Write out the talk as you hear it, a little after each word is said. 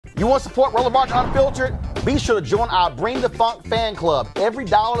You want to support Roland Martin Unfiltered? Be sure to join our Bring the Funk fan club. Every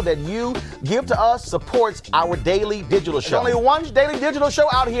dollar that you give to us supports our daily digital show. There's only one daily digital show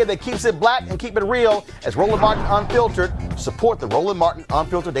out here that keeps it black and keep it real. As Roland Martin Unfiltered. Support the Roland Martin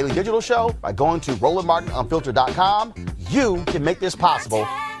Unfiltered daily digital show by going to RolandMartinUnfiltered.com. You can make this possible.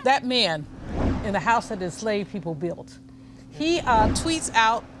 That man in the house that enslaved people built, he tweets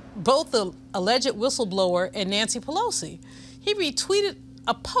out both the alleged whistleblower and Nancy Pelosi. He retweeted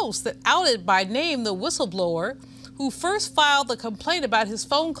a post that outed by name the whistleblower who first filed the complaint about his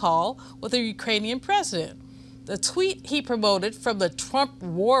phone call with the Ukrainian president. The tweet he promoted from the Trump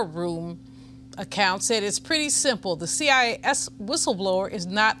War Room account said it's pretty simple. The CIS whistleblower is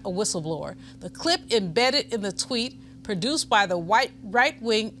not a whistleblower. The clip embedded in the tweet, produced by the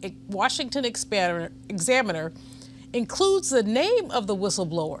right-wing Washington Examiner, includes the name of the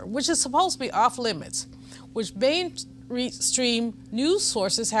whistleblower, which is supposed to be off limits, which mainstream news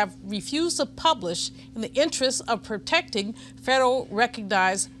sources have refused to publish in the interest of protecting federal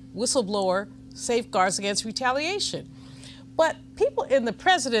recognized whistleblower safeguards against retaliation. But people in the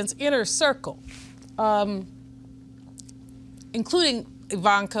president's inner circle, including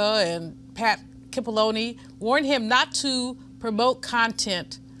Ivanka and Pat Cipollone, warned him not to promote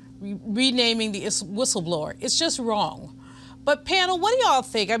content renaming the whistleblower. It's just wrong. But panel, what do y'all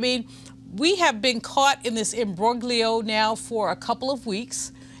think? I mean, we have been caught in this imbroglio now for a couple of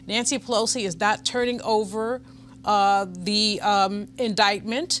weeks. Nancy Pelosi is not turning over the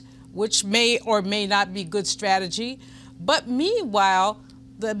indictment, which may or may not be good strategy. But meanwhile,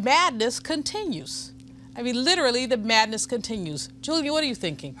 the madness continues. I mean, literally, the madness continues. Julia, what are you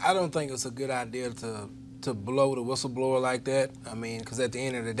thinking? I don't think it's a good idea to blow the whistleblower like that. I mean, because at the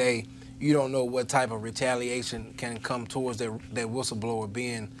end of the day, you don't know what type of retaliation can come towards that whistleblower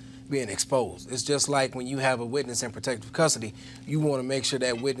being exposed. It's just like when you have a witness in protective custody, you want to make sure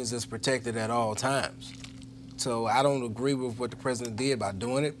that witness is protected at all times. So I don't agree with what the president did by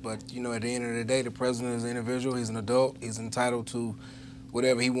doing it, but, you know, at the end of the day, the president is an individual, he's an adult, he's entitled to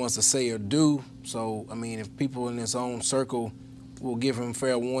whatever he wants to say or do. So, I mean, if people in his own circle will give him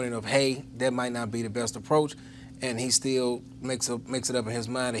fair warning of, hey, that might not be the best approach, and he still makes it up in his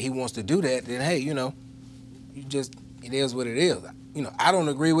mind that he wants to do that, then, hey, you know, it is what it is. You know, I don't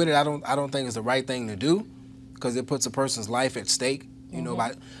agree with it. I don't think it's the right thing to do because it puts a person's life at stake. You know,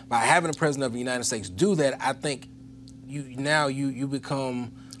 by having the president of the United States do that, I think you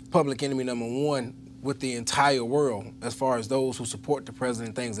become public enemy number one with the entire world as far as those who support the president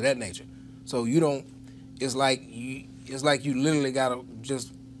and things of that nature. So you don't. It's like you literally gotta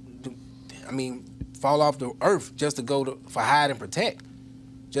just, I mean, fall off the earth just to go for hide and protect,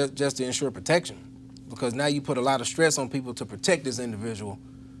 just to ensure protection, because now you put a lot of stress on people to protect this individual.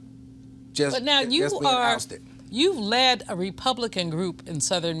 But now you've led a Republican group in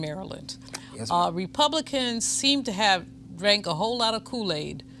Southern Maryland. Yes, Republicans seem to have drank a whole lot of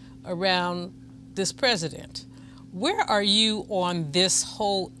Kool-Aid around this president. Where are you on this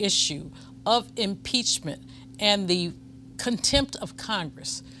whole issue of impeachment and the contempt of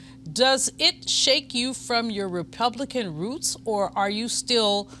Congress? Does it shake you from your Republican roots, or are you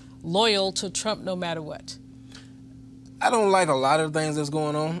still loyal to Trump no matter what? I don't like a lot of things that's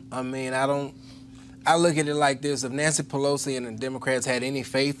going on. I mean, I look at it like this. If Nancy Pelosi and the Democrats had any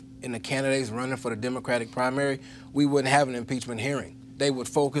faith in the candidates running for the Democratic primary, we wouldn't have an impeachment hearing. They would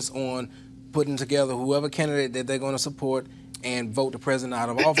focus on putting together whoever candidate that they're going to support and vote the president out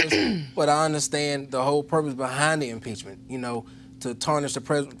of office. But I understand the whole purpose behind the impeachment, you know, to tarnish the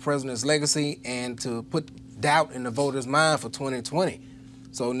president's legacy and to put doubt in the voters' mind for 2020.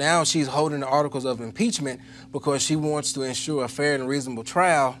 So now she's holding the articles of impeachment because she wants to ensure a fair and reasonable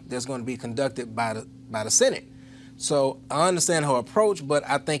trial that's going to be conducted by the Senate. So I understand her approach, but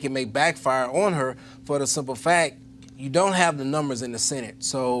I think it may backfire on her for the simple fact you don't have the numbers in the Senate.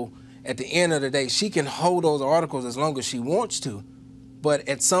 So at the end of the day, she can hold those articles as long as she wants to, but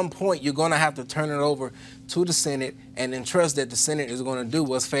at some point you're going to have to turn it over to the Senate and then trust that the Senate is going to do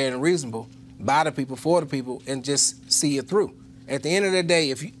what's fair and reasonable by the people, for the people, and just see it through. At the end of the day,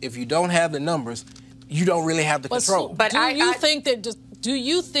 if you don't have the numbers, you don't really have the control. But do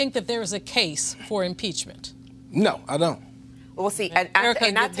you think that there is a case for impeachment? No, I don't. Well, see, I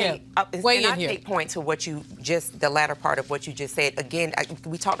take point to what you just, the latter part of what you just said. Again,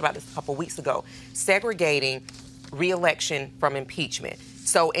 we talked about this a couple weeks ago, segregating re-election from impeachment.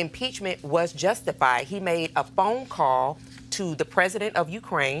 So impeachment was justified. He made a phone call to the president of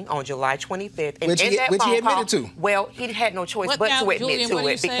Ukraine on July 25th. And which he admitted to. Well, he had no choice but to admit to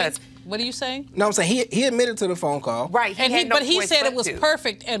it because... What are you saying? No, I'm saying he admitted to the phone call. Right. But he said it was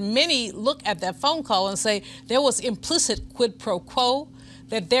perfect, and many look at that phone call and say there was implicit quid pro quo,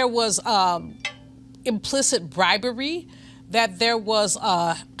 that there was implicit bribery, that there was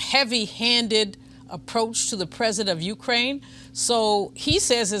a heavy-handed approach to the president of Ukraine. So he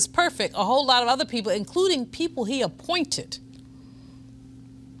says it's perfect. A whole lot of other people, including people he appointed,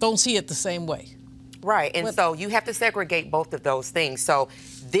 don't see it the same way. Right, and so you have to segregate both of those things. So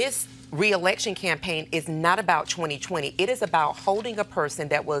this re-election campaign is not about 2020. It is about holding a person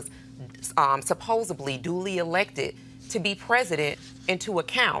that was supposedly duly elected to be president into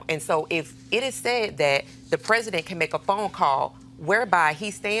account. And so if it is said that the president can make a phone call whereby he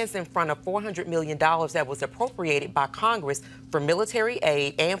stands in front of $400 million that was appropriated by Congress for military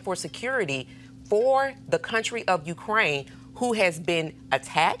aid and for security for the country of Ukraine, who has been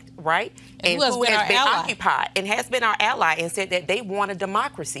attacked, right? And who has been occupied and has been our ally, and said that they want a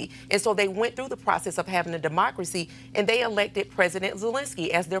democracy. And so they went through the process of having a democracy, and they elected President Zelensky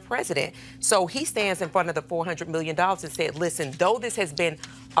as their president. So he stands in front of the $400 million and said, listen, though this has been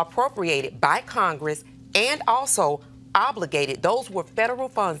appropriated by Congress and also obligated, those were federal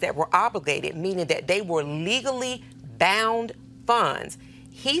funds that were obligated, meaning that they were legally bound funds.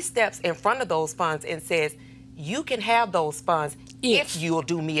 He steps in front of those funds and says, you can have those funds if you'll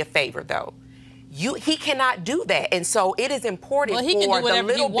do me a favor, though. He cannot do that. And so it is important for the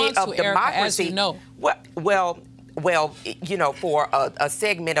little bit of democracy. You know. Well, you know, for a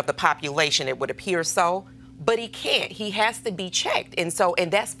segment of the population, it would appear so. But he can't. He has to be checked. And so, and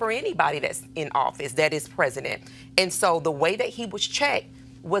that's for anybody that's in office, that is president. And so the way that he was checked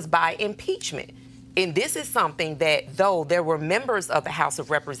was by impeachment. And this is something that, though there were members of the House of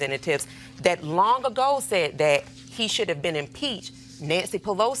Representatives that long ago said that he should have been impeached, Nancy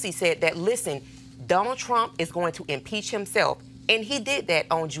Pelosi said that, listen, Donald Trump is going to impeach himself. And he did that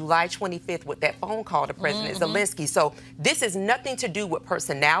on July 25th with that phone call to President Zelensky. So this is nothing to do with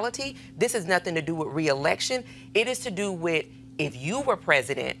personality. This is nothing to do with re-election. It is to do with, if you were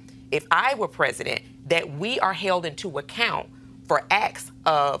president, if I were president, that we are held into account for acts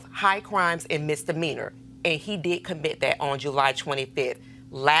of high crimes and misdemeanor. And he did commit that on July 25th,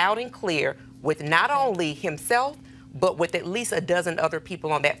 loud and clear, with not only himself, but with at least a dozen other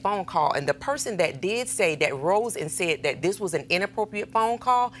people on that phone call. And the person that did say, that rose and said that this was an inappropriate phone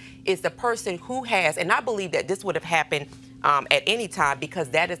call, is the person who has, and I believe that this would have happened at any time, because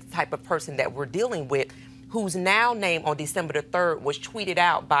that is the type of person that we're dealing with, whose now name on December the 3rd was tweeted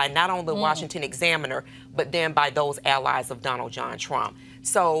out by not only the Washington Examiner, but then by those allies of Donald John Trump.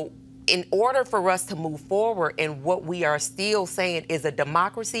 So in order for us to move forward in what we are still saying is a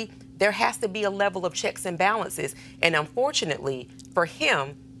democracy, there has to be a level of checks and balances. And unfortunately, for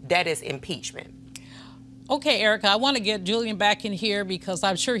him, that is impeachment. Okay, Erica, I want to get Julian back in here because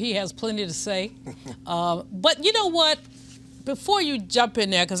I'm sure he has plenty to say. But you know what? Before you jump in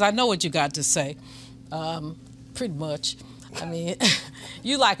there, because I know what you got to say, pretty much. I mean,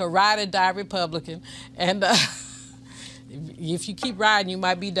 you like a ride or die Republican, and if you keep riding, you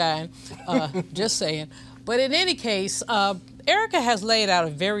might be dying. Just saying. But in any case, Erica has laid out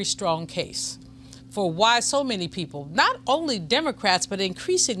a very strong case for why so many people, not only Democrats, but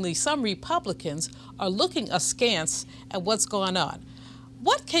increasingly some Republicans, are looking askance at what's going on.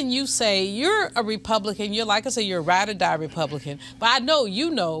 What can you say? You're a Republican. You're, like I say, you're a ride or die Republican. But I know you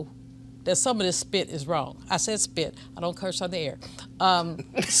know that some of this spit is wrong. I said spit. I don't curse on the air.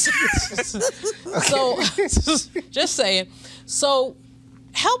 So, just saying. So,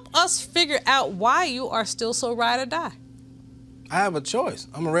 help us figure out why you are still so ride or die. I have a choice.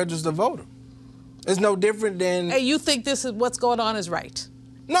 I'm a registered voter. It's no different than... Hey, you think this is what's going on is right?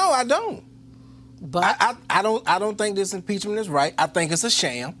 No, I don't. But I don't think this impeachment is right. I think it's a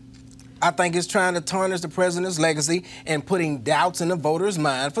sham. I think it's trying to tarnish the president's legacy and putting doubts in the voters'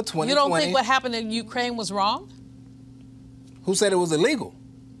 mind for 2020. You don't think what happened in Ukraine was wrong? Who said it was illegal?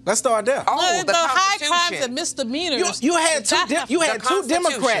 Let's start there. Oh, the high crimes and misdemeanors. You had two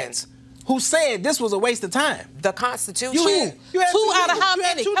Democrats who said this was a waste of time. The Constitution. You had two out of how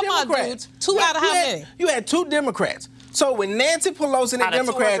many? Come on, dudes. Two out of how many? You had two Democrats. So when Nancy Pelosi and the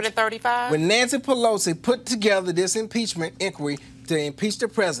Democrats, 235? when Nancy Pelosi put together this impeachment inquiry to impeach the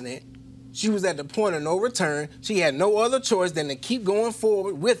president, she was at the point of no return. She had no other choice than to keep going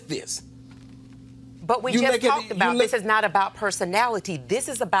forward with this. But we just talked about this is not about personality. This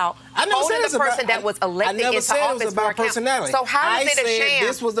is about holding the person that was elected into office. I never said it was about personality. So how is it a sham?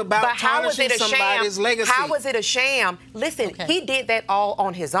 This was about tarnishing somebody's legacy. How was it a sham? Listen, he did that all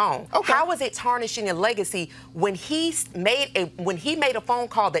on his own. Okay. How was it tarnishing a legacy when he made a phone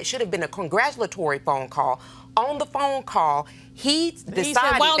call that should have been a congratulatory phone call? On the phone call, he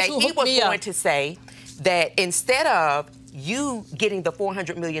decided that he was going to say that instead of you getting the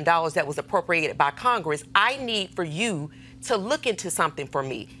 $400 million that was appropriated by Congress, I need for you to look into something for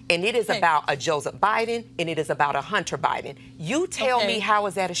me, and it is about a Joseph Biden, and it is about a Hunter Biden. You tell me, how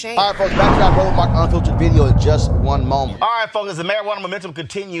is that a shame? All right, folks, back to our Roland Martin Unfiltered video in just one moment. All right, folks, as the marijuana momentum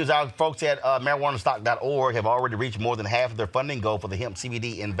continues, our folks at marijuanastock.org have already reached more than half of their funding goal for the hemp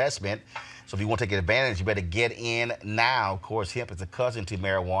CBD investment. So if you want to take advantage, you better get in now. Of course, hemp is a cousin to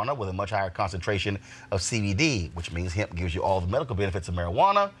marijuana with a much higher concentration of CBD, which means hemp gives you all the medical benefits of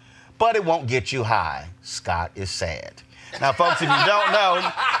marijuana, but it won't get you high. Scott is sad. Now, folks, if you don't know,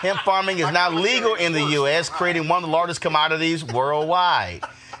 hemp farming is now legal in the U.S., creating one of the largest commodities worldwide.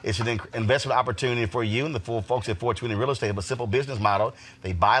 It's an investment opportunity for you and the full folks at 420 Real Estate have a simple business model.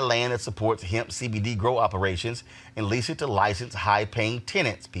 They buy land that supports hemp CBD grow operations and lease it to licensed high-paying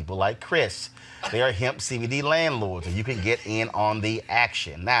tenants, people like Chris. They are hemp CBD landlords, and you can get in on the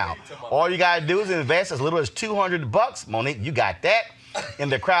action. Now, all you got to do is invest as little as $200. Monique, you got that. In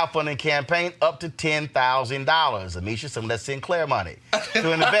their crowdfunding campaign, up to $10,000. Amisha, some of that Sinclair money.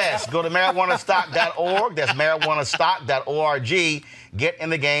 To invest, go to marijuanastock.org. That's marijuanastock.org. Get in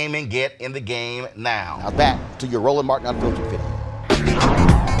the game and get in the game now. Now back to your Roland Martin Unfiltered video.